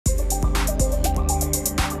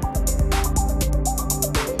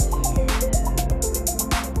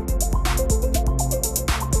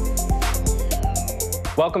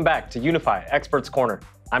Welcome back to UniFi Experts Corner.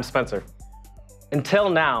 I'm Spencer. Until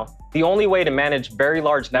now, the only way to manage very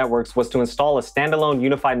large networks was to install a standalone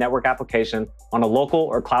UniFi Network application on a local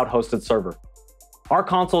or cloud-hosted server. Our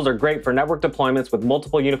consoles are great for network deployments with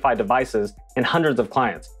multiple UniFi devices and hundreds of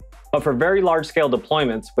clients. But for very large-scale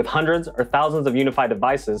deployments with hundreds or thousands of UniFi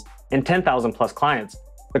devices and 10,000 plus clients,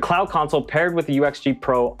 the Cloud Console paired with the UXG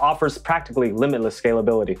Pro offers practically limitless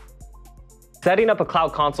scalability. Setting up a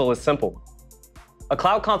Cloud Console is simple. A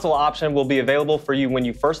Cloud Console option will be available for you when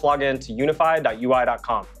you first log in to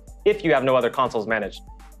unifi.ui.com, if you have no other consoles managed.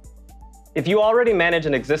 If you already manage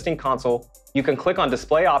an existing console, you can click on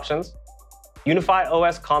Display Options, UniFi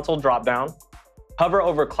OS Console dropdown, hover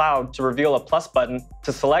over Cloud to reveal a plus button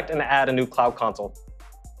to select and add a new Cloud Console.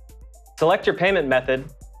 Select your payment method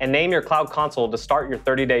and name your Cloud Console to start your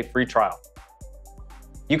 30-day free trial.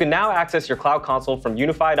 You can now access your Cloud Console from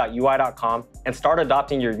unifi.ui.com and start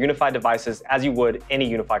adopting your UniFi devices as you would any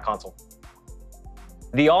UniFi console.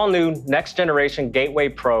 The all-new next-generation Gateway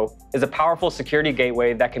Pro is a powerful security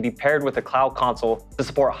gateway that can be paired with a Cloud Console to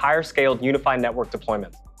support higher-scaled UniFi network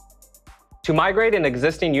deployments. To migrate an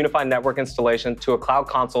existing UniFi network installation to a Cloud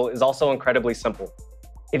Console is also incredibly simple.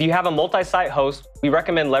 If you have a multi-site host, we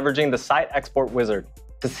recommend leveraging the Site Export Wizard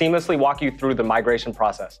to seamlessly walk you through the migration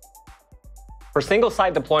process. For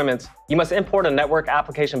single-site deployments, you must import a network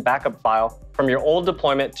application backup file from your old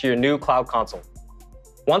deployment to your new Cloud Console.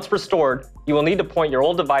 Once restored, you will need to point your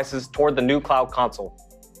old devices toward the new Cloud Console.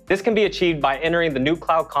 This can be achieved by entering the new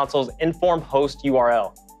Cloud Console's inform host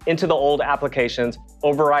URL into the old application's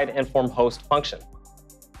override inform host function.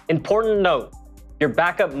 Important note, your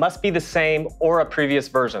backup must be the same or a previous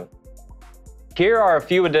version. Here are a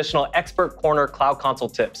few additional Expert Corner Cloud Console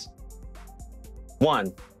tips.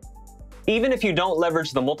 1. Even if you don't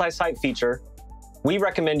leverage the multi-site feature, we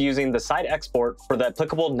recommend using the site export for the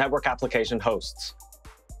applicable network application hosts.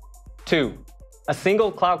 2. A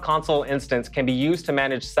single Cloud Console instance can be used to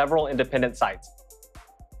manage several independent sites.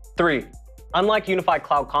 3. Unlike UniFi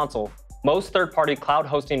Cloud Console, most third-party cloud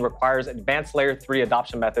hosting requires advanced Layer 3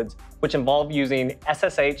 adoption methods, which involve using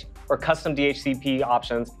SSH or custom DHCP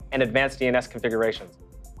options and advanced DNS configurations.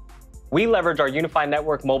 We leverage our UniFi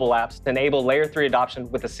Network mobile apps to enable Layer 3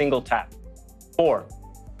 adoption with a single tap. 4.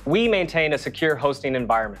 We maintain a secure hosting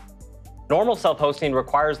environment. Normal self-hosting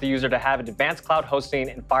requires the user to have advanced cloud hosting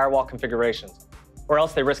and firewall configurations, or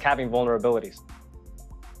else they risk having vulnerabilities.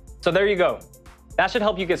 So there you go. That should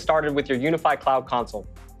help you get started with your UniFi Cloud Console.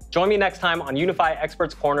 Join me next time on UniFi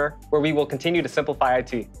Experts Corner, where we will continue to simplify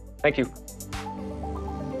IT. Thank you.